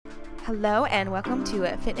Hello and welcome to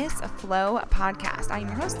Fitness Flow Podcast. I am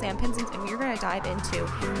your host, Sam Pinsons, and we're going to dive into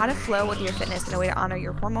how to flow with your fitness in a way to honor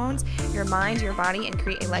your hormones, your mind, your body, and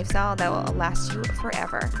create a lifestyle that will last you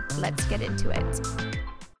forever. Let's get into it.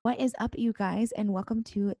 What is up, you guys, and welcome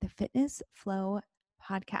to the Fitness Flow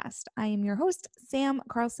Podcast. I am your host, Sam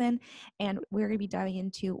Carlson, and we're going to be diving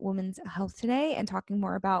into women's health today and talking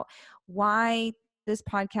more about why this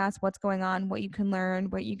podcast, what's going on, what you can learn,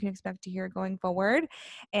 what you can expect to hear going forward.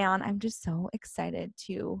 And I'm just so excited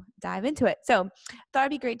to dive into it. So thought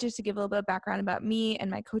it'd be great just to give a little bit of background about me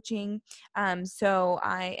and my coaching. So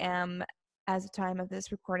I am, as of time of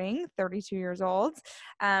this recording, 32 years old.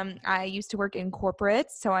 I used to work in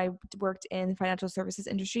corporate. So I worked in the financial services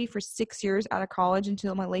industry for 6 years out of college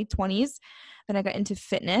until my late 20s. Then I got into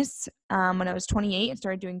fitness when I was 28 and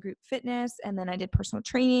started doing group fitness. And then I did personal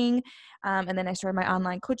training. And then I started my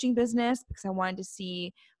online coaching business because I wanted to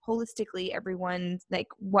see holistically everyone's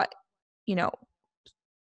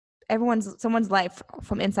someone's life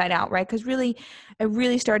from inside out, right? Because I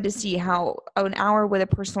really started to see how an hour with a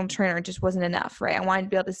personal trainer just wasn't enough, right? I wanted to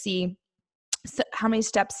be able to see how many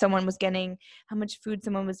steps someone was getting, how much food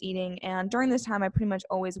someone was eating. And during this time, I pretty much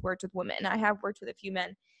always worked with women. I have worked with a few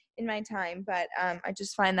men in my time, but I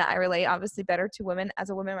just find that I relate obviously better to women as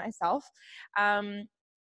a woman myself. So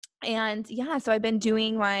I've been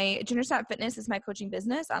doing my Ginger Snap Fitness is my coaching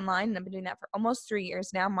business online, and I've been doing that for almost 3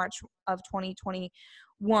 years now. March of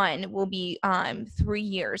 2021 will be 3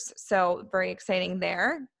 years. So very exciting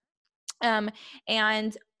there.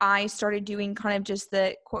 And I started doing kind of just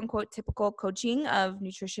the quote unquote typical coaching of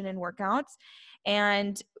nutrition and workouts,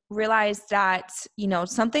 and realized that,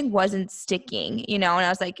 something wasn't sticking, and I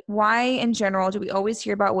was like, why in general do we always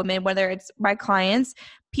hear about women, whether it's my clients,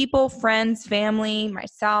 people, friends, family,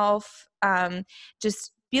 myself,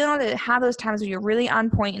 just being able to have those times where you're really on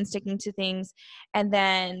point and sticking to things, and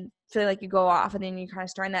then feel like you go off and then you kind of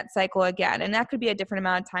start in that cycle again. And that could be a different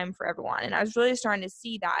amount of time for everyone. And I was really starting to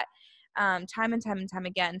see that time and time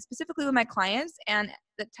again, specifically with my clients. And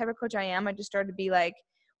the type of coach I am, I just started to be like,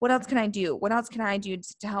 what else can I do? What else can I do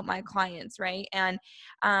to help my clients, right? And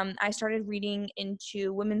I started reading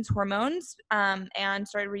into women's hormones and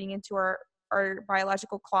started reading into our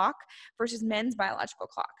biological clock versus men's biological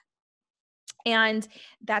clock. And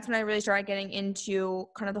that's when I really started getting into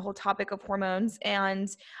kind of the whole topic of hormones. And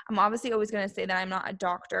I'm obviously always going to say that I'm not a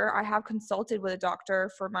doctor. I have consulted with a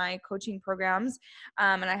doctor for my coaching programs.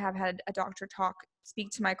 And I have had a doctor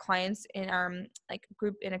speak to my clients in a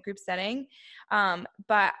group setting.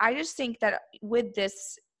 But I just think that with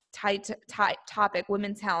this tight topic,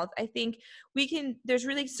 women's health, I think there's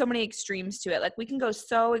really so many extremes to it. Like, we can go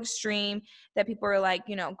so extreme that people are like,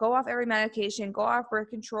 go off every medication, go off birth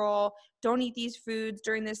control, don't eat these foods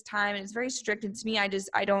during this time. And it's very strict. And to me, I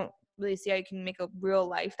don't really see how you can make a real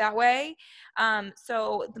life that way.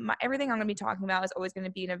 Everything I'm going to be talking about is always going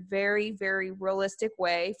to be in a very, very realistic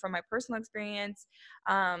way from my personal experience.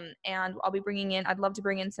 And I'd love to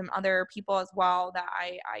bring in some other people as well that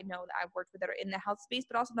I know that I've worked with that are in the health space,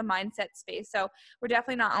 but also the mindset space. So we're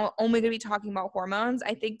definitely not only going to be talking about hormones.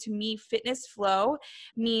 I think, to me, fitness flow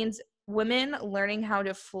means women learning how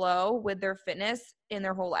to flow with their fitness in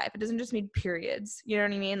their whole life. It doesn't just mean periods. You know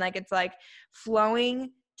what I mean? Like, it's like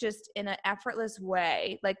flowing just in an effortless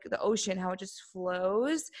way, like the ocean, how it just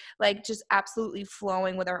flows, like just absolutely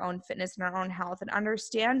flowing with our own fitness and our own health, and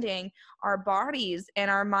understanding our bodies and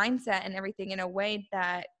our mindset and everything in a way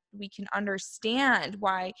that we can understand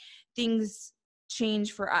why things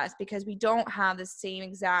change for us, because we don't have the same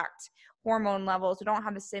exact hormone levels. We don't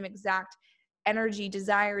have the same exact energy,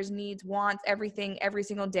 desires, needs, wants, everything every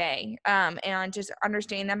single day. And just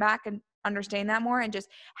understanding them back and understanding that more, and just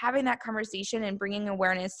having that conversation and bringing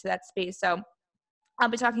awareness to that space. So I'll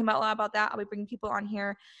be talking a lot about that. I'll be bringing people on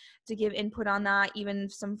here to give input on that, even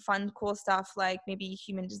some fun, cool stuff like maybe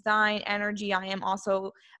human design, energy. I am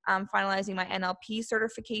also finalizing my NLP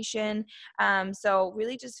certification. So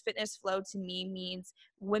really just fitness flow to me means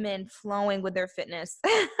women flowing with their fitness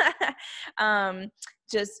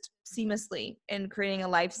just seamlessly and creating a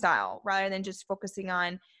lifestyle, rather than just focusing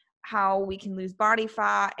on how we can lose body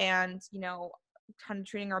fat and, kind of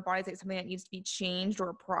treating our bodies like something that needs to be changed or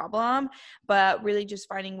a problem, but really just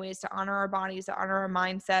finding ways to honor our bodies, to honor our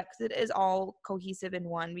mindset, because it is all cohesive in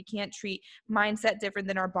one. We can't treat mindset different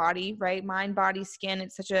than our body, right? Mind, body, skin.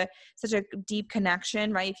 It's such a deep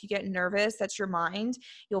connection, right? If you get nervous, that's your mind.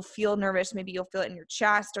 You'll feel nervous. Maybe you'll feel it in your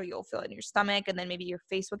chest, or you'll feel it in your stomach, and then maybe your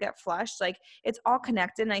face will get flushed. Like, it's all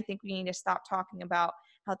connected. And I think we need to stop talking about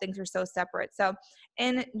how things are so separate. So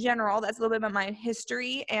in general, that's a little bit about my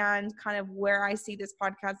history and kind of where I see this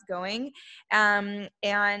podcast going. And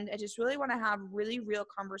I just really want to have really real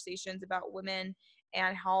conversations about women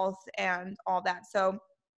and health and all that. So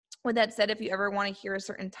with that said, if you ever want to hear a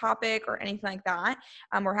certain topic or anything like that,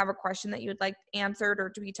 or have a question that you would like answered or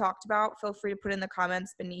to be talked about, feel free to put in the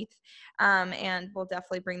comments beneath, and we'll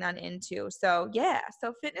definitely bring that into. So yeah,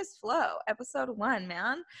 so Fitness Flow, episode 1,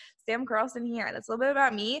 man. Sam Carlson here. That's a little bit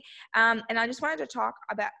about me, and I just wanted to talk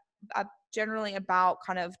about generally about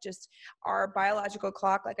kind of just our biological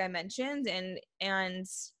clock, like I mentioned, and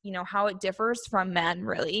you know how it differs from men,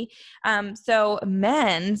 really. So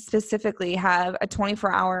men specifically have a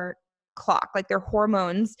 24-hour clock, like their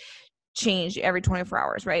hormones change every 24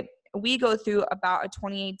 hours, right? We go through about a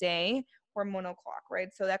 28-day hormonal clock, right?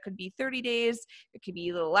 So that could be 30 days. It could be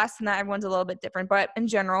a little less than that. Everyone's a little bit different, but in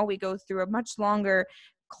general, we go through a much longer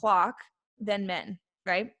clock than men,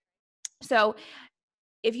 right? So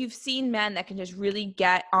if you've seen men that can just really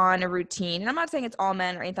get on a routine, and I'm not saying it's all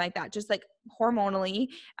men or anything like that, just like hormonally,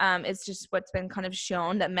 it's just what's been kind of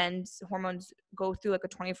shown that men's hormones go through like a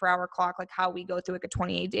 24-hour clock, like how we go through like a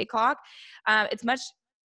 28-day clock.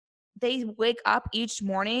 They wake up each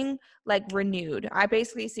morning like renewed. I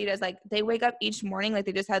basically see it as like they wake up each morning like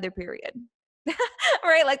they just had their period.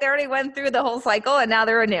 Right? Like they already went through the whole cycle and now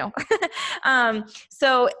they're anew.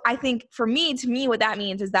 So I think to me, what that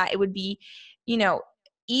means is that it would be,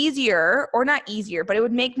 easier, or not easier, but it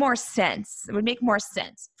would make more sense. It would make more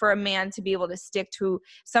sense for a man to be able to stick to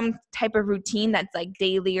some type of routine that's like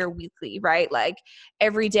daily or weekly, right? Like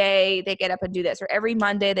every day they get up and do this, or every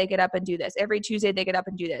Monday they get up and do this. Every Tuesday they get up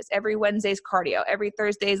and do this. Every Wednesday's cardio. Every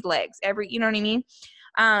Thursday's legs. You know what I mean?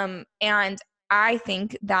 And I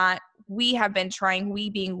think that we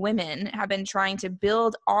being women, have been trying to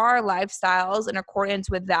build our lifestyles in accordance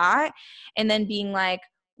with that. And then being like,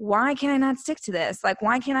 why can I not stick to this? Like,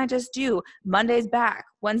 why can't I just do Monday's back,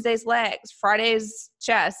 Wednesday's legs, Friday's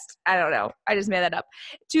chest? I don't know. I just made that up.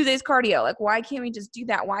 Tuesday's cardio. Like, why can't we just do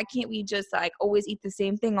that? Why can't we just like always eat the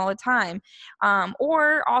same thing all the time?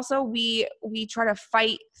 Or also we try to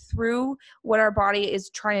fight through what our body is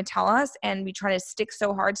trying to tell us, and we try to stick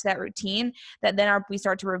so hard to that routine that then we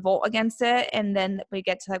start to revolt against it. And then we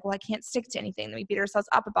get to like, well, I can't stick to anything. Then we beat ourselves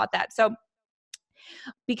up about that. So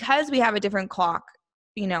because we have a different clock,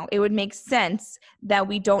 it would make sense that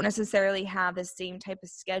we don't necessarily have the same type of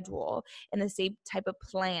schedule and the same type of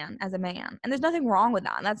plan as a man. And there's nothing wrong with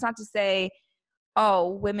that. And that's not to say, oh,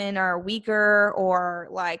 women are weaker, or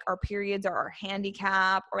like our periods are our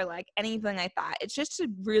handicap, or like anything like that. It's just to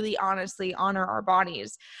really honestly honor our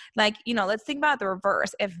bodies. Like, let's think about the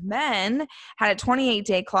reverse. If men had a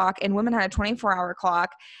 28-day clock and women had a 24-hour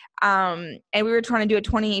clock, and we were trying to do a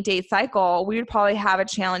 28-day cycle, we would probably have a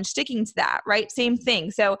challenge sticking to that, right? Same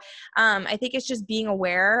thing. So I think it's just being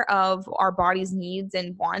aware of our body's needs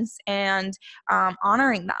and wants, and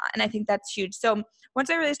honoring that. And I think that's huge. So once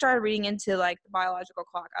I really started reading into like the biological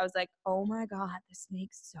clock, I was like, oh my God, this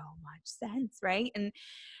makes so much sense, right? And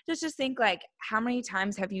just think like, how many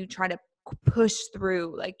times have you tried to push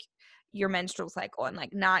through like your menstrual cycle and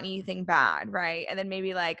like not anything bad, right? And then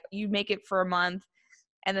maybe like you make it for a month,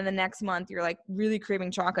 and then the next month you're like really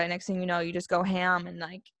craving chocolate. Next thing you know, you just go ham and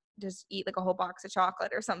like just eat like a whole box of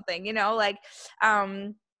chocolate or something,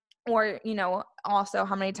 or also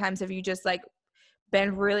how many times have you just like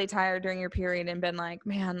been really tired during your period and been like,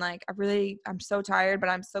 man, like I'm so tired, but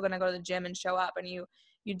I'm still going to go to the gym and show up. And you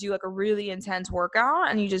do like a really intense workout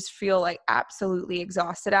and you just feel like absolutely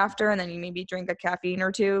exhausted after. And then you maybe drink a caffeine or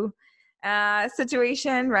two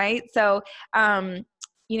situation. Right. So,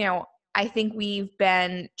 I think we've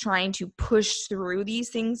been trying to push through these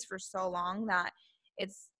things for so long that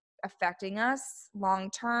it's affecting us long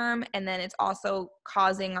term. And then it's also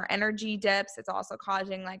causing our energy dips. It's also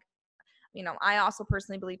causing like, I also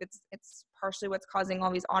personally believe it's partially what's causing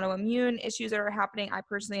all these autoimmune issues that are happening. I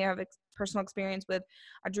personally have personal experience with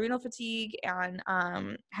adrenal fatigue and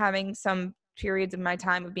having some periods of my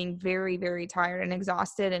time of being very, very tired and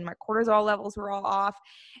exhausted, and my cortisol levels were all off.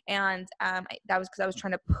 And that was because I was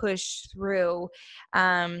trying to push through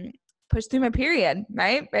my period,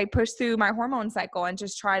 right? I push through my hormone cycle and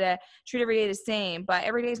just try to treat every day the same, but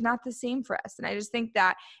every day is not the same for us. And I just think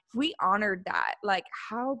that if we honored that, like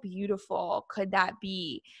how beautiful could that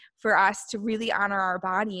be for us to really honor our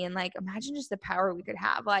body? And like, imagine just the power we could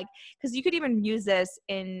have, like, cause you could even use this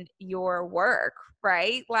in your work,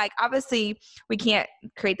 right? Like obviously we can't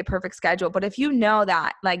create the perfect schedule, but if you know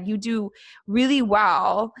that like you do really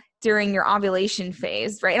well during your ovulation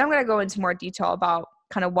phase, right? And I'm going to go into more detail about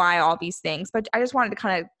kind of why all these things, but I just wanted to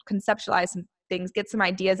kind of conceptualize some things, get some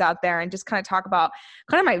ideas out there, and just kind of talk about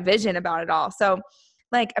kind of my vision about it all. So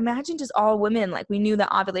like, imagine just all women, like we knew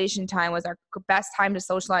that ovulation time was our best time to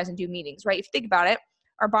socialize and do meetings, right? If you think about it,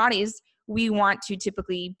 our bodies, we want to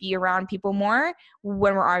typically be around people more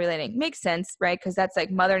when we're ovulating. Makes sense, right? Because that's like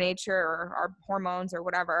Mother Nature or our hormones or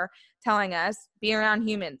whatever telling us be around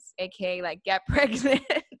humans, aka like get pregnant,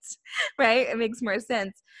 right? It makes more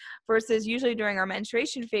sense. Versus usually during our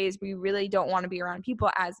menstruation phase, we really don't want to be around people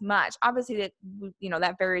as much. Obviously, that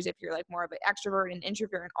that varies if you're like more of an extrovert and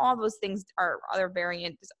introvert, and all those things are other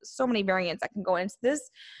variants. So many variants that can go into this.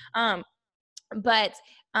 But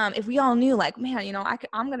if we all knew, like, man,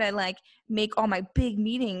 I'm gonna like make all my big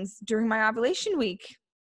meetings during my ovulation week.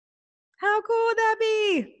 How cool would that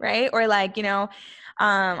be, right? Or like,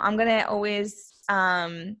 I'm gonna always,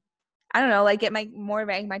 I don't know, like get my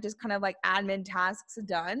just kind of like admin tasks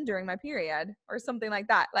done during my period or something like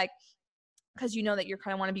that. Like, because you know that you're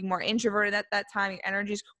kind of want to be more introverted at that time. Your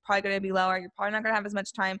energy is probably going to be lower. You're probably not going to have as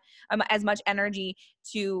much time, as much energy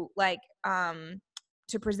to like,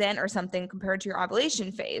 to present or something compared to your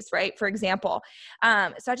ovulation phase, right? For example.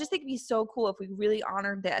 So I just think it'd be so cool if we really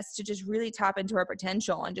honored this to just really tap into our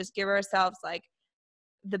potential and just give ourselves like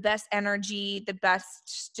the best energy, the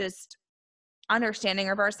best just understanding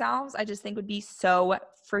of ourselves. I just think would be so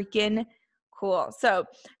freaking cool. So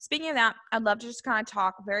speaking of that, I'd love to just kind of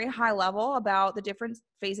talk very high level about the different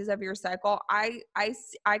phases of your cycle. I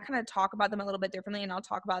kind of talk about them a little bit differently, and I'll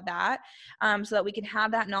talk about that so that we can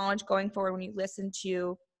have that knowledge going forward when you listen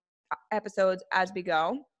to episodes as we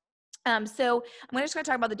go. So I'm just going to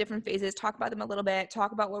talk about the different phases, talk about them a little bit,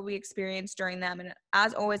 talk about what we experienced during them. And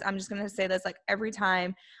as always, I'm just going to say this like every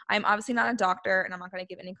time. I'm obviously not a doctor, and I'm not going to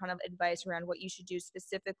give any kind of advice around what you should do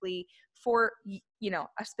specifically for,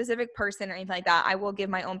 a specific person or anything like that. I will give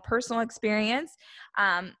my own personal experience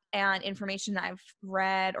and information that I've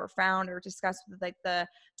read or found or discussed with like the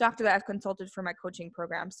doctor that I've consulted for my coaching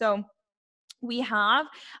program. So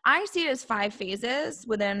I see it as 5 phases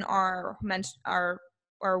within our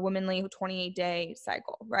womanly 28-day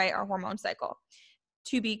cycle, right? Our hormone cycle,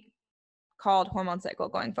 to be called hormone cycle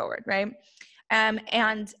going forward, right?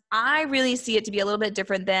 And I really see it to be a little bit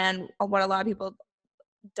different than what a lot of people,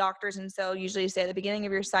 doctors and so usually say the beginning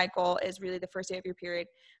of your cycle is really the first day of your period.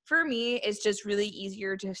 For me, it's just really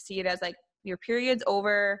easier to see it as like your period's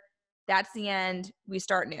over, that's the end, we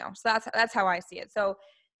start new. So that's how I see it. So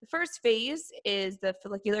the first phase is the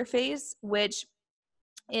follicular phase, which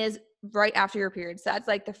is right after your period. So that's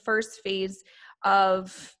like the first phase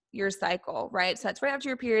of your cycle, right? So that's right after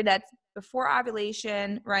your period. That's before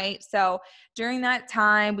ovulation, right? So during that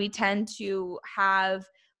time, we tend to have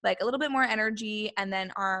like a little bit more energy, and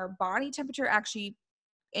then our body temperature actually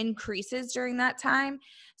increases during that time.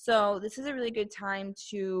 So this is a really good time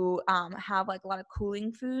to have like a lot of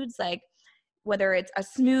cooling foods, like whether it's a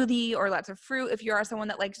smoothie or lots of fruit. If you are someone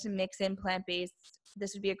that likes to mix in plant-based,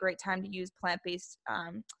 this would be a great time to use plant-based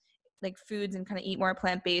like foods and kind of eat more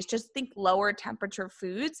plant-based. Just think lower temperature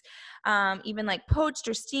foods, even like poached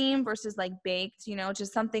or steamed versus like baked,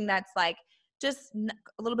 just something that's like just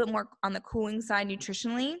a little bit more on the cooling side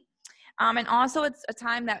nutritionally. And also it's a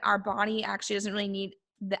time that our body actually doesn't really need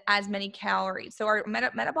as many calories. So our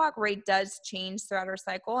metabolic rate does change throughout our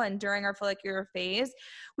cycle, and during our follicular phase,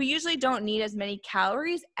 we usually don't need as many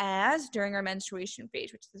calories as during our menstruation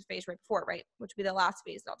phase, which is the phase right before, right? Which would be the last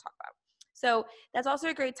phase that I'll talk about. So that's also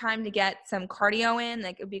a great time to get some cardio in.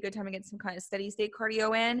 Like it would be a good time to get some kind of steady state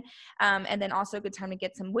cardio in. And then also a good time to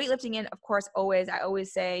get some weightlifting in. Of course, I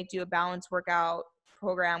always say do a balanced workout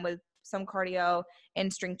program with some cardio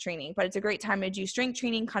and strength training, but it's a great time to do strength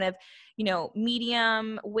training, kind of,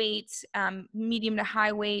 medium weight, medium to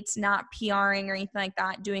high weights, not PRing or anything like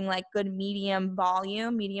that, doing like good medium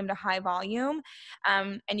to high volume.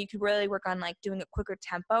 And you could really work on like doing a quicker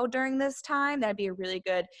tempo during this time. That'd be a really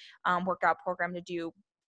good workout program to do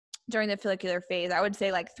during the follicular phase. I would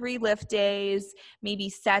say like 3 lift days, maybe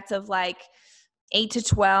sets of like 8 to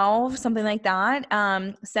 12, something like that.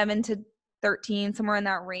 7 to 13, somewhere in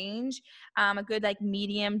that range. A good like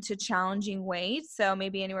medium to challenging weight. So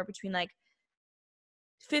maybe anywhere between like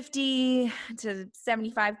 50 to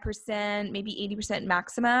 75%, maybe 80%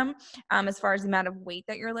 maximum, as far as the amount of weight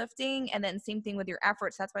that you're lifting. And then same thing with your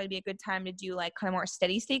efforts. That's why it'd be a good time to do like kind of more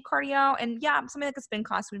steady state cardio. And yeah, something like a spin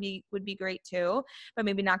class would be great too, but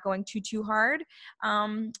maybe not going too hard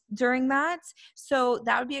during that. So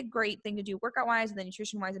that would be a great thing to do workout wise. And then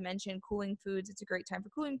nutrition wise, I mentioned cooling foods. It's a great time for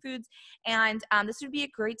cooling foods. And this would be a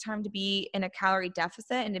great time to be in a calorie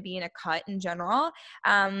deficit and to be in a cut in general.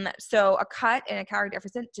 So a cut and a calorie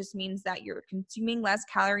deficit just means that you're consuming less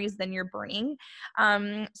calories than you're burning.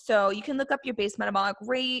 So you can look up your base metabolic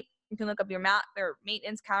rate. You can look up your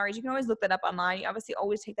maintenance calories. You can always look that up online. You obviously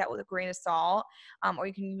always take that with a grain of salt, or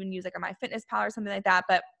you can even use like a MyFitnessPal or something like that.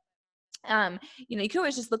 But you can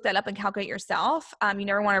always just look that up and calculate yourself. You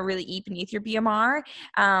never want to really eat beneath your BMR,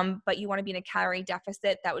 but you want to be in a calorie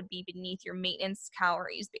deficit that would be beneath your maintenance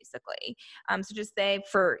calories, basically. So just say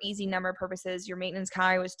for easy number purposes, your maintenance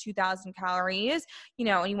calorie was 2,000 calories,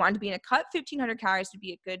 and you wanted to be in a cut, 1,500 calories would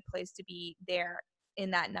be a good place to be there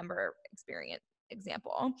in that number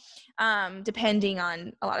example, depending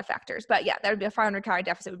on a lot of factors. But yeah, that would be a 500 calorie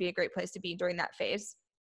deficit would be a great place to be during that phase.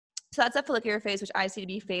 So that's a follicular phase, which I see to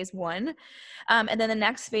be phase 1. And then the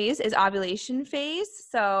next phase is ovulation phase.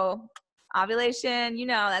 So ovulation,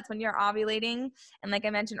 that's when you're ovulating. And like I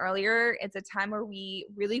mentioned earlier, it's a time where we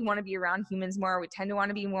really want to be around humans more. We tend to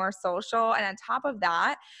want to be more social. And on top of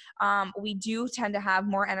that, we do tend to have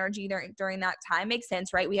more energy during that time. Makes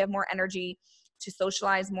sense, right? We have more energy to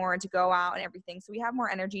socialize more and to go out and everything. So we have more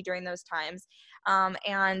energy during those times.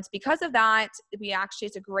 And because of that,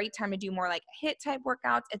 it's a great time to do more like HIIT type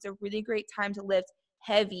workouts. It's a really great time to lift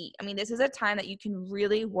heavy. I mean, this is a time that you can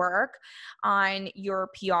really work on your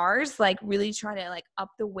PRs, like really try to like up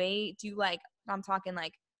the weight, I'm talking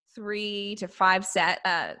like 3 to 5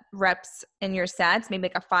 reps in your sets, maybe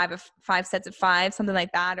like five sets of 5, something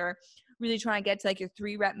like that, or really trying to get to like your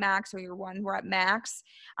 3 rep max or your 1 rep max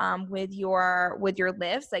with your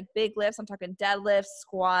lifts, like big lifts. I'm talking deadlifts,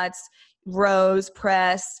 squats, rows,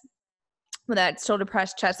 press, with that shoulder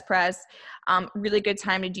press, chest press. Really good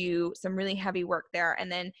time to do some really heavy work there,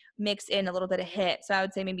 and then mix in a little bit of HIIT. So I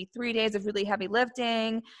would say maybe 3 days of really heavy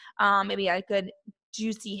lifting, maybe a good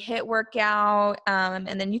juicy HIIT workout,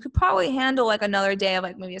 and then you could probably handle like another day of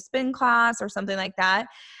like maybe a spin class or something like that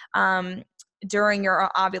during your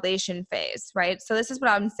ovulation phase, right? So this is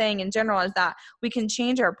what I'm saying in general, is that we can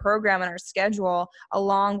change our program and our schedule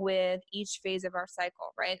along with each phase of our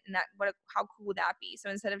cycle, right? And how cool would that be?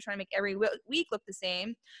 So instead of trying to make every week look the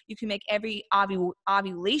same, you can make every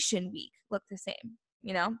ovulation week look the same,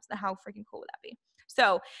 So how freaking cool would that be?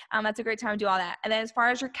 So that's a great time to do all that. And then as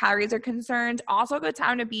far as your calories are concerned, also a good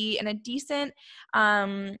time to be in a decent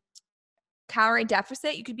calorie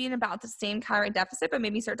deficit. You could be in about the same calorie deficit, but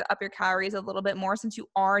maybe start to up your calories a little bit more since you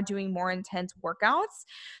are doing more intense workouts.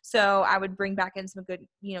 So I would bring back in some good,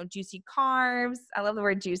 juicy carbs. I love the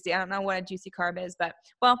word juicy. I don't know what a juicy carb is, but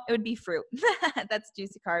it would be fruit. That's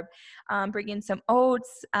juicy carb. Bring in some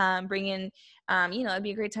oats, it'd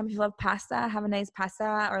be a great time if you love pasta, have a nice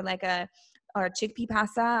pasta or or a chickpea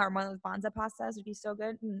pasta or one of those Banza pastas would be so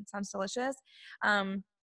good. Sounds delicious.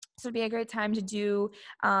 So it'd be a great time to do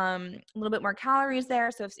a little bit more calories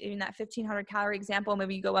there. So if in that 1,500 calorie example,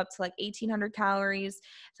 maybe you go up to like 1,800 calories,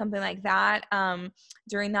 something like that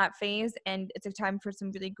during that phase. And it's a time for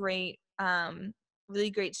some really great,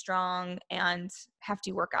 strong and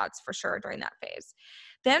hefty workouts for sure during that phase.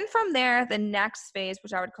 Then from there, the next phase,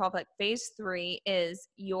 which I would call like phase 3, is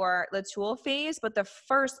your luteal phase, but the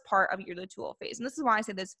first part of your luteal phase. And this is why I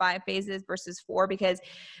said there's 5 phases versus 4, because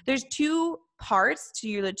there's 2 parts to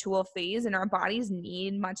your luteal phase, and our bodies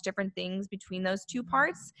need much different things between those 2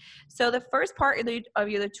 parts. So the first part of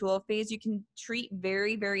your luteal phase, you can treat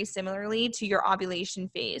very, very similarly to your ovulation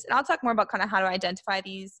phase. And I'll talk more about kind of how to identify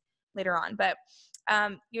these later on, but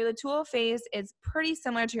your luteal phase is pretty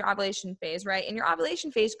similar to your ovulation phase, right? And your ovulation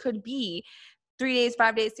phase could be 3 days,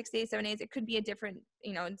 5 days, 6 days, 7 days. It could be a different,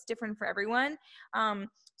 it's different for everyone.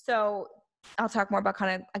 So I'll talk more about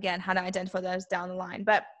kind of, again, how to identify those down the line.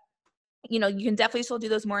 But you can definitely still do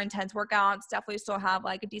those more intense workouts, definitely still have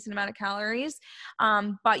like a decent amount of calories.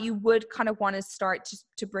 But you would kind of want to start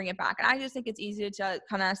to bring it back. And I just think it's easier to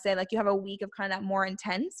kind of say like you have a week of kind of that more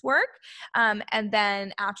intense work. And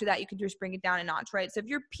then after that, you can just bring it down a notch, right? So if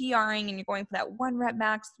you're PRing and you're going for that 1 rep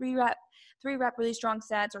max, 3 rep really strong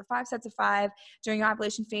sets, or 5 sets of 5 during your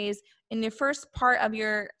ovulation phase, in the first part of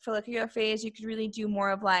your follicular phase, you could really do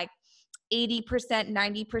more of like 80%,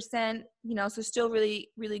 90%, so still really,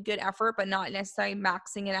 really good effort, but not necessarily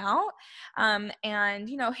maxing it out. And,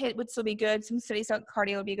 HIIT would still be good. Some steady state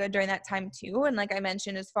cardio would be good during that time too. And like I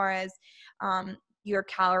mentioned, as far as your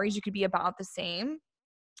calories, you could be about the same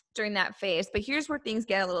during that phase. But here's where things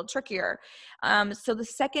get a little trickier. So the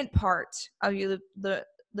second part of the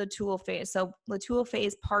luteal phase, so luteal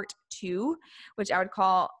phase part 2, which I would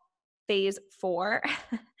call phase 4,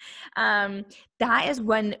 that is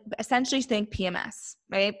when essentially think PMS,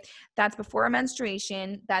 right? That's before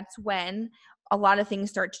menstruation. That's when a lot of things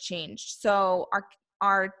start to change. So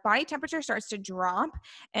our body temperature starts to drop,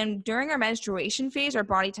 and during our menstruation phase, our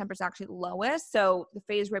body temperature is actually lowest. So the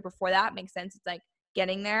phase right before that makes sense. It's like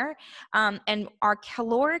getting there. And our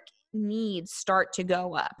caloric needs start to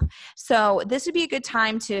go up. So this would be a good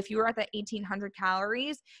time to, if you were at the 1800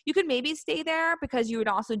 calories, you could maybe stay there because you would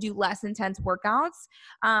also do less intense workouts.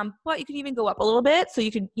 But you could even go up a little bit. So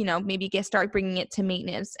you could, maybe start bringing it to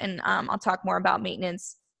maintenance. And I'll talk more about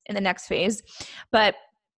maintenance in the next phase. But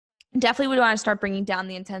definitely would want to start bringing down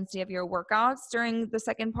the intensity of your workouts during the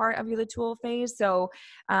second part of your luteal phase. So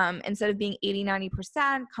instead of being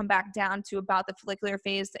 80-90%, come back down to about the follicular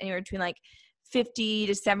phase, anywhere between like 50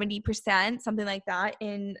 to 70%, something like that,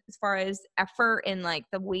 in as far as effort and like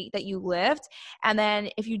the weight that you lift. And then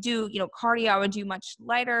if you do, cardio, I would do much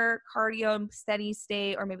lighter cardio, steady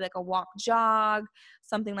state, or maybe like a walk jog,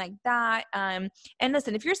 something like that. And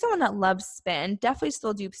listen, if you're someone that loves spin, definitely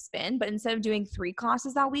still do spin, but instead of doing 3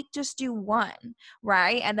 classes that week, just do 1,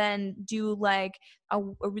 right? And then do like a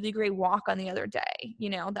really great walk on the other day.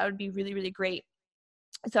 That would be really, really great.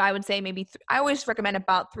 So I would say maybe I always recommend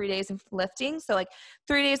about 3 days of lifting. So like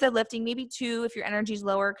 3 days of lifting, maybe 2 if your energy is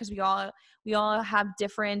lower, because we all have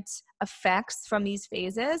different effects from these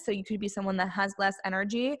phases. So you could be someone that has less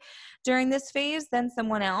energy during this phase than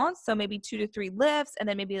someone else. So maybe 2 to 3 lifts, and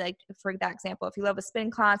then maybe like, for that example, if you love a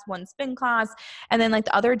spin class, 1 spin class, and then like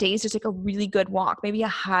the other days, just like a really good walk, maybe a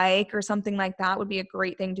hike or something like that would be a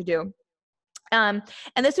great thing to do. And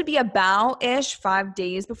this would be about-ish 5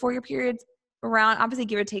 days before your period's around, obviously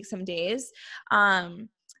give or take some days.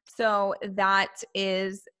 So that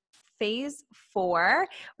is phase 4,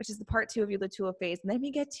 which is the part 2 of your luteal phase. And then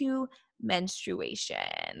we get to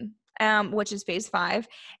menstruation, which is phase 5.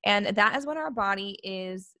 And that is when our body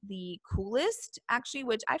is the coolest, actually,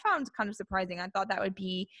 which I found kind of surprising. I thought that would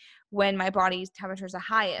be when my body's temperature is the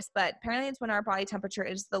highest, but apparently it's when our body temperature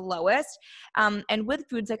is the lowest. And with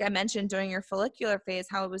foods, like I mentioned during your follicular phase,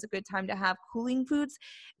 how it was a good time to have cooling foods.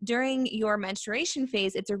 During your menstruation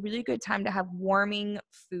phase, it's a really good time to have warming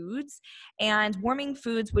foods. And warming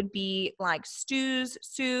foods would be like stews,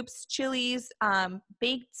 soups, chilies,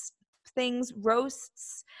 baked things,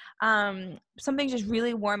 roasts, something just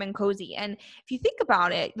really warm and cozy. And if you think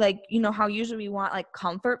about it, like, how usually we want like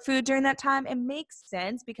comfort food during that time, it makes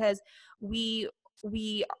sense because we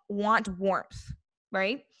want warmth,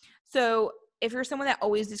 right? So if you're someone that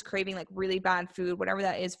always is craving like really bad food, whatever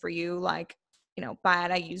that is for you, like,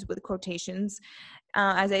 bad, I use with quotations,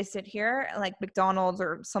 as I sit here, like McDonald's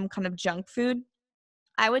or some kind of junk food,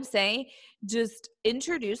 I would say just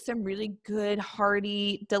introduce some really good,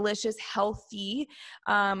 hearty, delicious, healthy,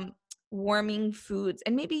 warming foods.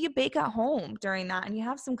 And maybe you bake at home during that and you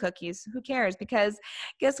have some cookies. Who cares? Because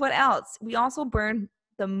guess what else? We also burn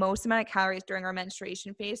the most amount of calories during our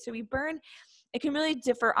menstruation phase. So it can really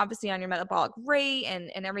differ obviously on your metabolic rate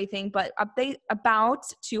and everything, but about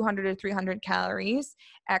 200 to 300 calories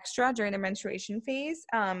extra during the menstruation phase.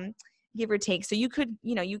 Give or take. So you could,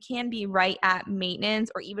 you can be right at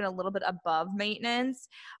maintenance or even a little bit above maintenance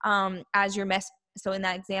as your So in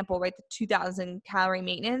that example, right, the 2,000 calorie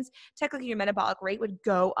maintenance, technically your metabolic rate would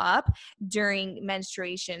go up during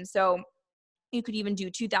menstruation. So you could even do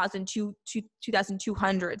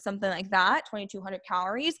 2,200, something like that, 2,200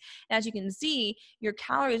 calories. And as you can see, your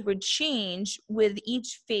calories would change with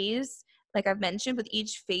each phase, like I've mentioned, with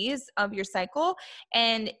each phase of your cycle.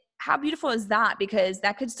 And how beautiful is that? Because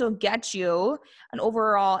that could still get you an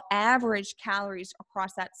overall average calories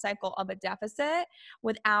across that cycle of a deficit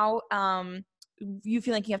without you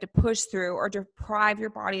feel like you have to push through or deprive your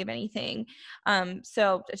body of anything.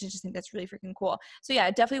 So I just think that's really freaking cool. So yeah, I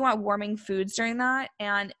definitely want warming foods during that.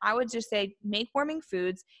 And I would just say make warming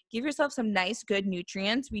foods, give yourself some nice, good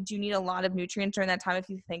nutrients. We do need a lot of nutrients during that time if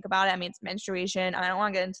you think about it. I mean, it's menstruation. I don't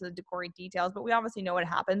want to get into the gory details, but we obviously know what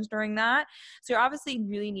happens during that. So you obviously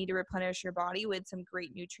really need to replenish your body with some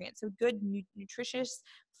great nutrients. So good, nutritious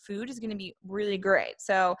food is going to be really great.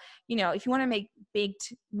 So, if you want to make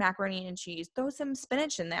baked macaroni and cheese, throw some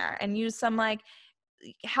spinach in there and use some like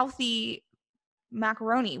healthy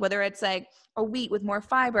macaroni, whether it's like a wheat with more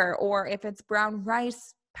fiber, or if it's brown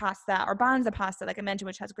rice pasta or banza pasta, like I mentioned,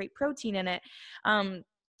 which has great protein in it. And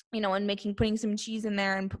putting some cheese in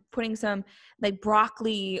there and putting some like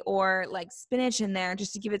broccoli or like spinach in there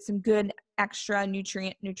just to give it some good extra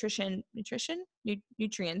nutrients.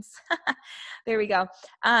 There we go.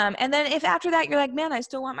 And then if after that you're like, man, I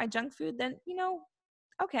still want my junk food, then,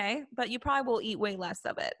 okay, but you probably will eat way less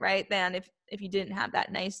of it, right? Than if you didn't have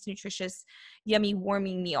that nice, nutritious, yummy,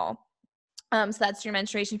 warming meal. So that's your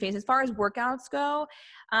menstruation phase. As far as workouts go,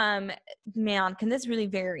 man, can this really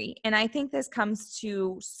vary? And I think this comes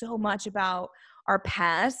to so much about our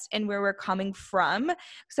past and where we're coming from.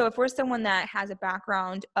 So if we're someone that has a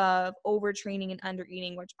background of overtraining and under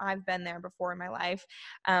eating, which I've been there before in my life,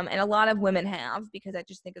 and a lot of women have, because I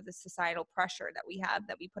just think of the societal pressure that we have,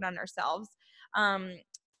 that we put on ourselves,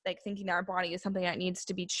 like thinking that our body is something that needs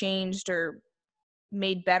to be changed or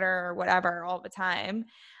made better or whatever all the time.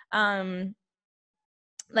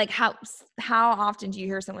 Like how often do you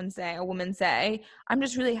hear a woman say, I'm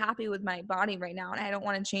just really happy with my body right now and I don't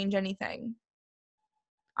want to change anything?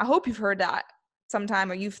 I hope you've heard that sometime,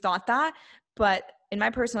 or you've thought that, but in my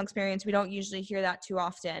personal experience, we don't usually hear that too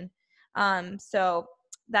often. So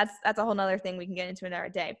that's a whole nother thing we can get into another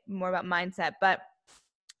day, more about mindset. But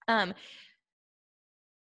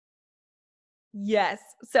yes.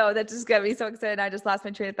 So that just got me so excited. I just lost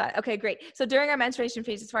my train of thought. Okay, great. So during our menstruation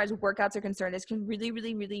phase, as far as workouts are concerned, this can really,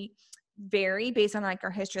 really, really vary based on like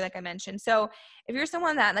our history, like I mentioned. So if you're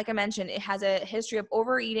someone that, like I mentioned, it has a history of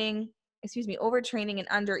overtraining and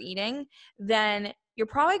under eating, then you're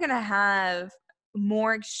probably going to have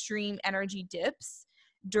more extreme energy dips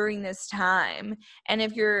during this time. And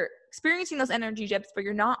if you're experiencing those energy dips, but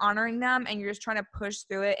you're not honoring them and you're just trying to push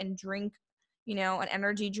through it and drink, an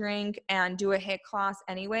energy drink and do a HIIT class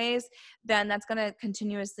anyways, then that's going to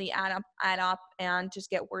continuously add up and just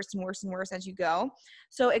get worse and worse and worse as you go.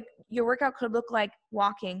 So your workout could look like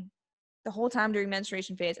walking the whole time during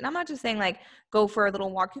menstruation phase. And I'm not just saying like go for a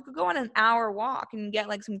little walk. You could go on an hour walk and get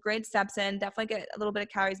like some great steps in, definitely get a little bit of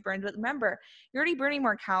calories burned. But remember, you're already burning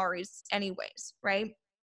more calories anyways, right?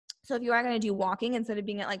 So if you are going to do walking, instead of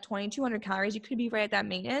being at like 2,200 calories, you could be right at that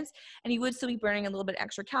maintenance and you would still be burning a little bit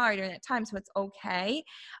extra calorie during that time. So it's okay.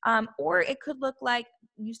 Or it could look like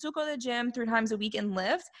you still go to the gym 3 times a week and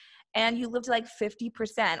lift, and you lift like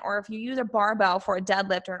 50%. Or if you use a barbell for a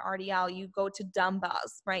deadlift or an RDL, you go to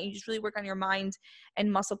dumbbells, right? You just really work on your mind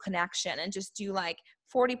and muscle connection and just do like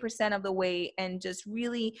 40% of the weight and just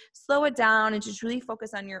really slow it down and just really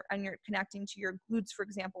focus on your connecting to your glutes, for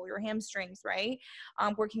example, your hamstrings, right?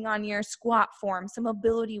 Working on your squat form, some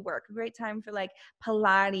mobility work, a great time for like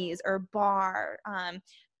Pilates or bar.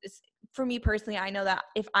 For me personally, I know that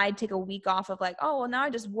if I'd take a week off of like, oh, well, now I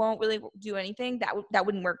just won't really do anything, that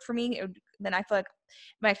wouldn't work for me. Then I feel like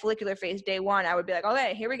my follicular phase, day one, I would be like,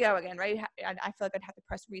 okay, here we go again, right? I feel like I'd have to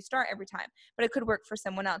press restart every time, but it could work for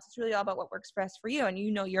someone else. It's really all about what works best for you, and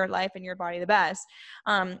you know your life and your body the best.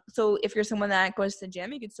 So if you're someone that goes to the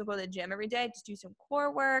gym, you could still go to the gym every day, just do some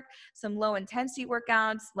core work, some low intensity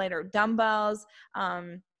workouts, lighter dumbbells,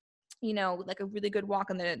 like a really good walk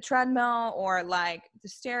on the treadmill or like the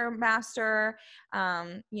Stairmaster,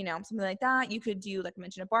 something like that. You could do, like I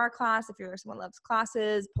mentioned, a bar class if you're someone who loves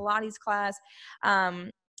classes, Pilates class,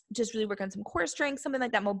 just really work on some core strength, something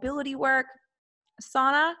like that, mobility work,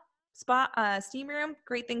 sauna, steam room,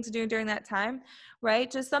 great thing to do during that time, right?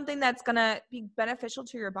 Just something that's going to be beneficial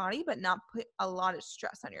to your body, but not put a lot of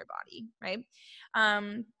stress on your body, right?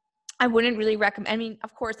 I wouldn't really recommend,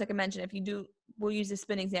 of course, like I mentioned, we'll use the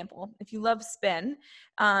spin example. If you love spin,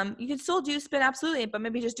 you can still do spin, absolutely, but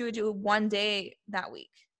maybe just do it one day that week,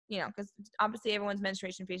 because obviously everyone's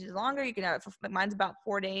menstruation phase is longer. You can have it mine's about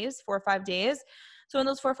 4 or 5 days. So in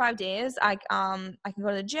those 4 or 5 days, I can go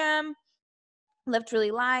to the gym, lift really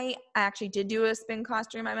light. I actually did do a spin class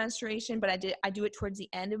during my menstruation, but I do it towards the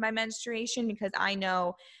end of my menstruation because I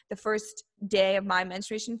know the first day of my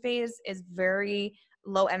menstruation phase is very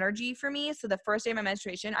low energy for me. So the first day of my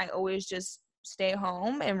menstruation, I always just stay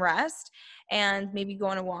home and rest and maybe go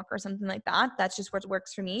on a walk or something like that. That's just what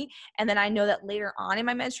works for me. And then I know that later on in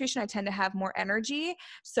my menstruation, I tend to have more energy.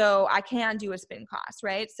 So I can do a spin class,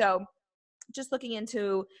 right? So just looking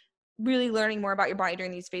into really learning more about your body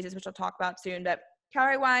during these phases, which I'll talk about soon. But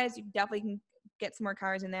calorie wise, you definitely can get some more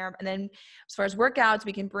calories in there. And then as far as workouts,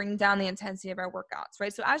 we can bring down the intensity of our workouts,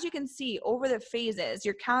 right? So as you can see over the phases,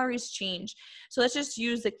 your calories change. So let's just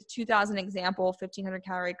use like the 2000 example, 1500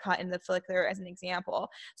 calorie cut in the follicular as an example.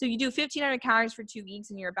 So you do 1500 calories for 2 weeks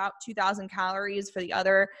and you're about 2000 calories for the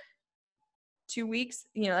other 2 weeks,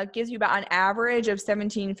 it gives you about an average of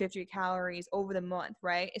 1750 calories over the month,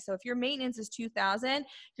 right? So if your maintenance is 2000,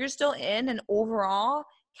 you're still in an overall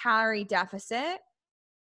calorie deficit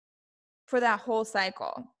for that whole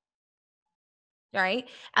cycle, right?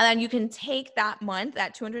 And then you can take that month,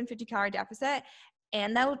 that 250 calorie deficit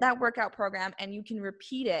and that workout program, and you can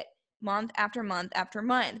repeat it month after month after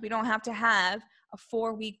month. We don't have to have a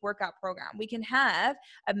 4-week workout program. We can have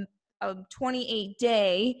a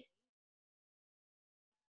 28-day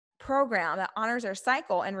program that honors our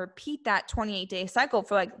cycle and repeat that 28-day cycle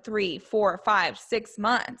for like 3, 4, 5, 6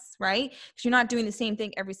 months, right? Because you're not doing the same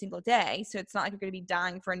thing every single day. So it's not like you're going to be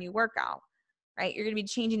dying for a new workout, right? You're going to be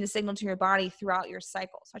changing the signal to your body throughout your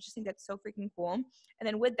cycle. So I just think that's so freaking cool. And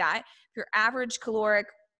then with that, if your average caloric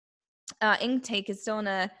intake is still in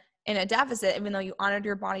a deficit, even though you honored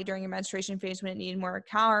your body during your menstruation phase when it needed more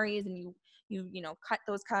calories, and you know, cut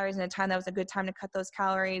those calories in a time that was a good time to cut those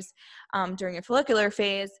calories during your follicular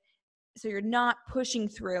phase. So you're not pushing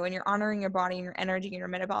through and you're honoring your body and your energy and your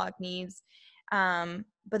metabolic needs.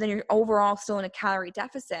 But then you're overall still in a calorie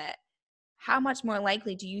deficit. How much more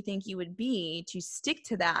likely do you think you would be to stick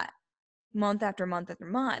to that month after month after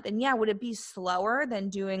month? And yeah, would it be slower than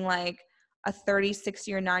doing like a 30,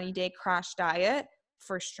 60, or 90-day crash diet?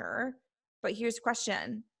 For sure. But here's the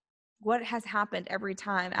question. What has happened every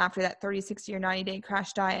time after that 30, 60, or 90-day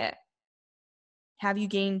crash diet? Have you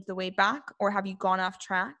gained the weight back, or have you gone off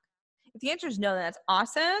track? If the answer is no, then that's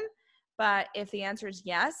awesome. But if the answer is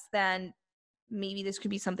yes, then maybe this could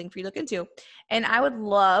be something for you to look into. And I would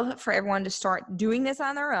love for everyone to start doing this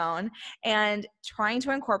on their own and trying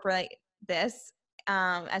to incorporate this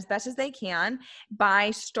as best as they can by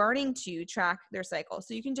starting to track their cycle.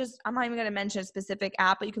 So you can just, I'm not even going to mention a specific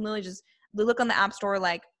app, but you can literally just look on the app store,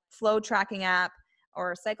 like flow tracking app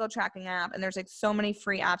or cycle tracking app. And there's like so many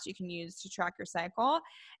free apps you can use to track your cycle,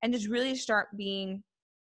 and just really start being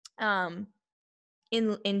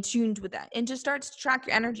in tuned with that, and just start to track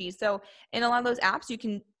your energy. So in a lot of those apps, you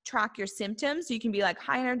can track your symptoms. So you can be like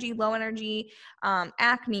high energy, low energy,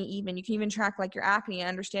 acne even. You can even track like your acne and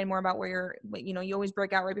understand more about where you always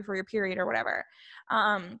break out right before your period or whatever.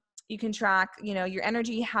 You can track, your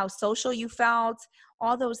energy, how social you felt,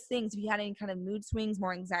 all those things. If you had any kind of mood swings,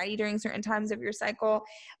 more anxiety during certain times of your cycle,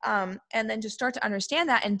 and then just start to understand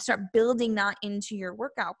that and start building that into your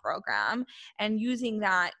workout program and using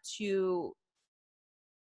that to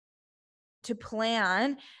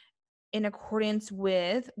plan in accordance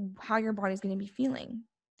with how your body's going to be feeling.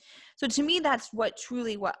 So to me, that's what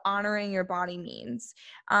honoring your body means.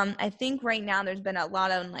 I think right now there's been a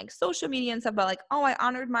lot on like social media and stuff about like, oh, I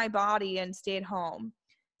honored my body and stayed home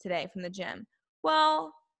today from the gym.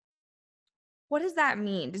 Well, what does that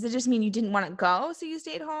mean? Does it just mean you didn't want to go, so you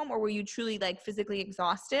stayed home, or were you truly like physically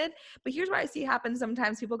exhausted? But here's what I see happen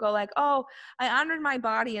sometimes. People go like, oh, I honored my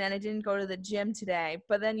body and I didn't go to the gym today,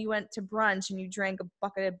 but then you went to brunch and you drank a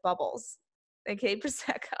bucket of bubbles, okay,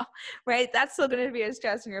 Prosecco, right? That's still going to be a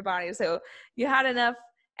stress in your body. So you had enough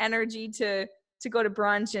energy to go to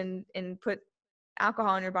brunch and put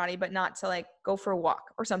alcohol in your body, but not to like go for a walk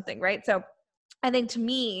or something, right? So I think to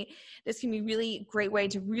me, this can be a really great way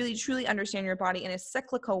to really truly understand your body in a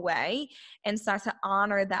cyclical way and start to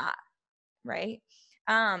honor that, right?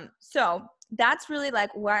 So that's really like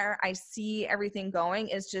where I see everything going,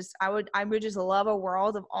 is just, I would just love a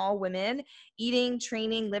world of all women eating,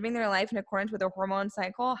 training, living their life in accordance with their hormone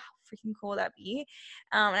cycle. How freaking cool would that be?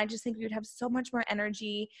 And I just think we would have so much more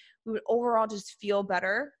energy. We would overall just feel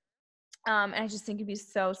better. And I just think it'd be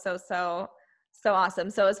so, so, so awesome.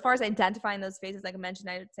 So as far as identifying those phases, like I mentioned,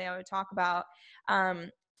 I would talk about,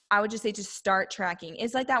 I would just say just start tracking.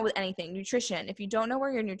 It's like that with anything. Nutrition. If you don't know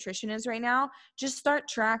where your nutrition is right now, just start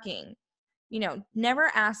tracking.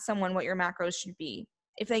 Never ask someone what your macros should be.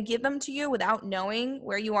 If they give them to you without knowing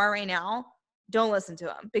where you are right now, don't listen to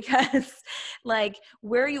them, because like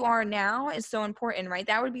where you are now is so important, right?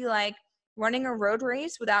 That would be like running a road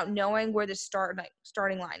race without knowing where the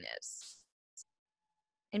starting line is,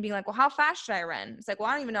 and being like, well, how fast should I run? It's like, well,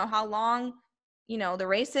 I don't even know how long, the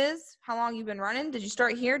race is, how long you've been running. Did you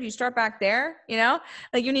start here? Do you start back there?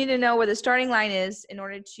 Like you need to know where the starting line is in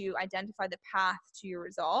order to identify the path to your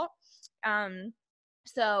result.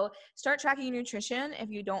 So start tracking your nutrition if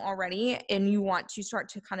you don't already, and you want to start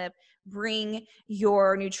to kind of bring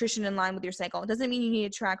your nutrition in line with your cycle. It doesn't mean you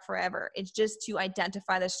need to track forever. It's just to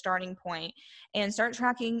identify the starting point and start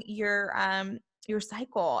tracking your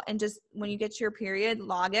cycle. And just when you get to your period,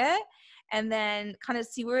 log it, and then kind of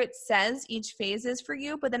see where it says each phase is for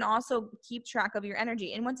you, but then also keep track of your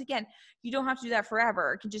energy. And once again, you don't have to do that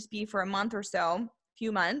forever. It can just be for a month or so.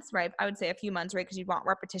 Few months, right? I would say a few months, right? Because you want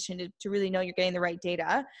repetition to really know you're getting the right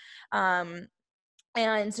data. And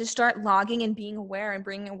to start logging and being aware and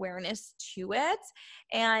bringing awareness to it.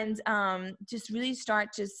 And just really start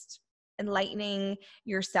just enlightening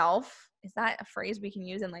yourself. Is that a phrase we can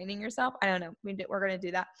use, enlightening yourself? I don't know. We're going to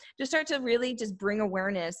do that. Just start to really just bring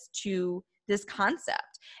awareness to this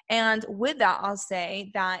concept. And with that, I'll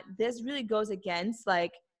say that this really goes against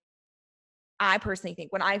like, I personally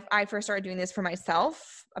think when I first started doing this for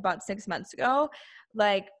myself about 6 months ago,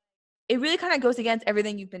 like it really kind of goes against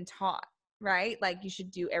everything you've been taught, right? Like you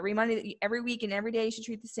should do every Monday, every week, and every day you should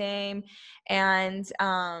treat the same, and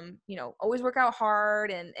always work out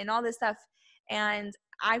hard and all this stuff. And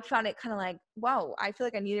I found it kind of like, whoa, I feel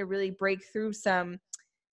like I need to really break through some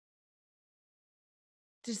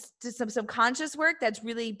subconscious work that's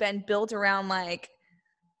really been built around like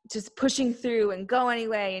just pushing through and go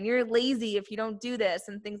anyway, and you're lazy if you don't do this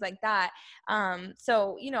and things like that.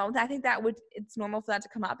 So, I think it's normal for that to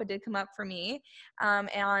come up. It did come up for me.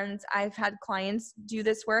 And I've had clients do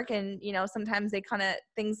this work, and, sometimes they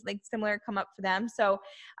things like similar come up for them. So,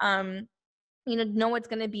 know it's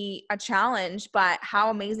going to be a challenge, but how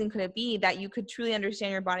amazing could it be that you could truly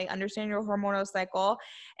understand your body, understand your hormonal cycle,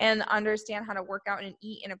 and understand how to work out and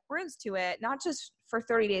eat in accordance to it, not just for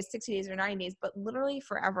 30 days, 60 days, or 90 days, but literally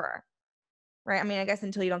forever, right? I mean, I guess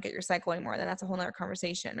until you don't get your cycle anymore, then that's a whole nother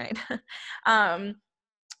conversation, right?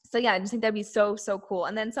 So yeah, I just think that'd be so, so cool.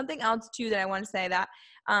 And then something else too that I want to say that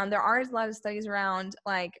there are a lot of studies around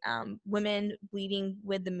like women bleeding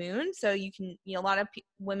with the moon. So you can, a lot of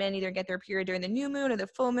women either get their period during the new moon or the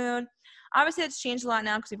full moon. Obviously it's changed a lot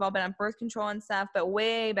now because we've all been on birth control and stuff, but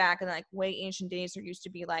way back in like way ancient days, there used to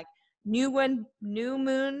be like new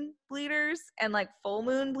moon bleeders and like full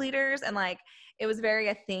moon bleeders. And like, it was very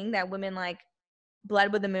a thing that women like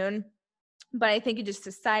bled with the moon. But I think in just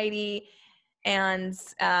society and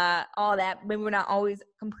all that, maybe we're not always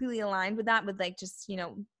completely aligned with that, with like just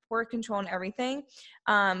birth control and everything,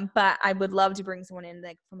 but I would love to bring someone in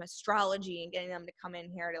like from astrology and getting them to come in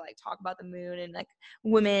here to like talk about the moon and like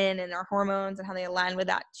women and our hormones and how they align with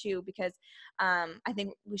that too, because I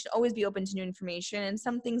think we should always be open to new information, and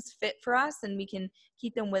some things fit for us and we can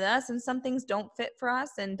keep them with us, and some things don't fit for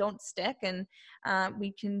us and don't stick, and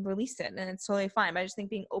we can release it, and it's totally fine. But I just think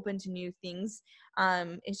being open to new things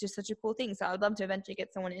is just such a cool thing. So I would love to eventually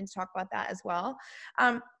get someone in to talk about that as well.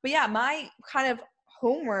 But yeah, my kind of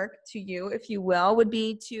homework to you, if you will, would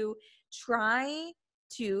be to try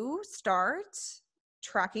to start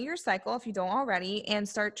tracking your cycle if you don't already, and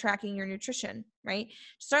start tracking your nutrition, right?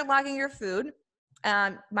 Start logging your food.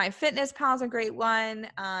 MyFitnessPal is a great one.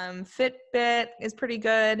 Fitbit is pretty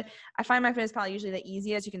good. I find MyFitnessPal usually the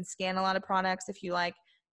easiest. You can scan a lot of products. If you like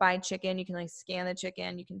buy chicken, you can like scan the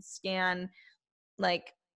chicken. You can scan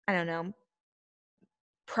like, I don't know,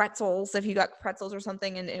 pretzels, if you got pretzels or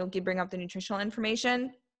something, and it'll bring up the nutritional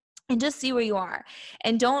information. And just see where you are.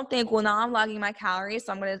 And don't think, well, now I'm logging my calories,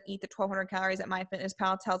 so I'm going to eat the 1,200 calories that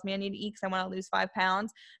MyFitnessPal tells me I need to eat because I want to lose 5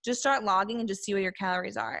 pounds. Just start logging and just see where your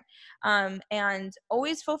calories are. And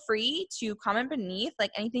always feel free to comment beneath,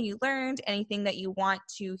 like anything you learned, anything that you want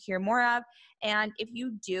to hear more of. And if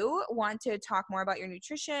you do want to talk more about your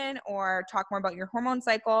nutrition or talk more about your hormone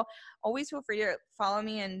cycle, always feel free to follow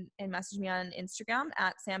me and message me on Instagram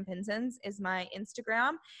at Sam Pinsons is my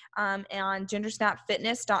Instagram. And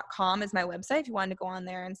gendersnapfitness.com is my website if you wanted to go on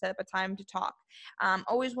there and set up a time to talk.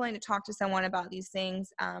 Always willing to talk to someone about these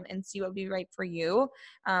things and see what would be right for you,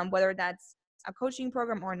 whether that's a coaching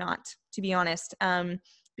program or not, to be honest. Been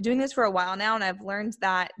doing this for a while now, and I've learned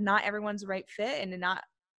that not everyone's the right fit, and not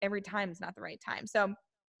every time is not the right time. So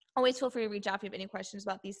always feel free to reach out if you have any questions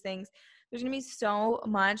about these things. There's going to be so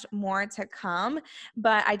much more to come,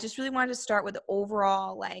 but I just really wanted to start with the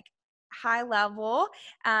overall like high level.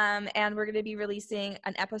 And we're going to be releasing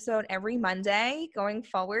an episode every Monday going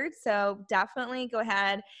forward. So definitely go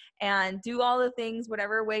ahead and do all the things,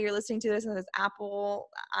 whatever way you're listening to this, whether it's Apple,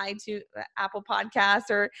 iTunes, Apple Podcasts,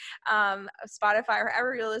 or Spotify, or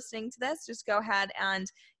wherever you're listening to this, just go ahead and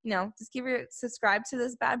just subscribe to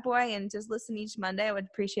this bad boy and just listen each Monday. I would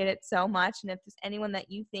appreciate it so much. And if there's anyone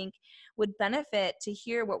that you think would benefit to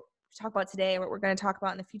hear what we talk about today, or what we're going to talk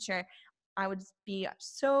about in the future, I would be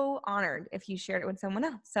so honored if you shared it with someone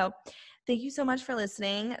else. So thank you so much for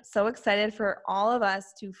listening. So excited for all of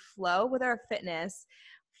us to flow with our fitness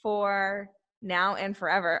for now and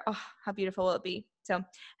forever. Oh, how beautiful will it be? So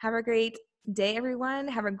have a great day, everyone.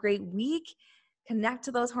 Have a great week. Connect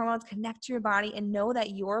to those hormones, connect to your body, and know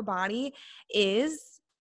that your body is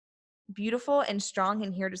beautiful and strong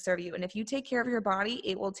and here to serve you. And if you take care of your body,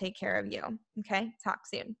 it will take care of you. Okay? Talk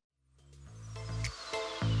soon.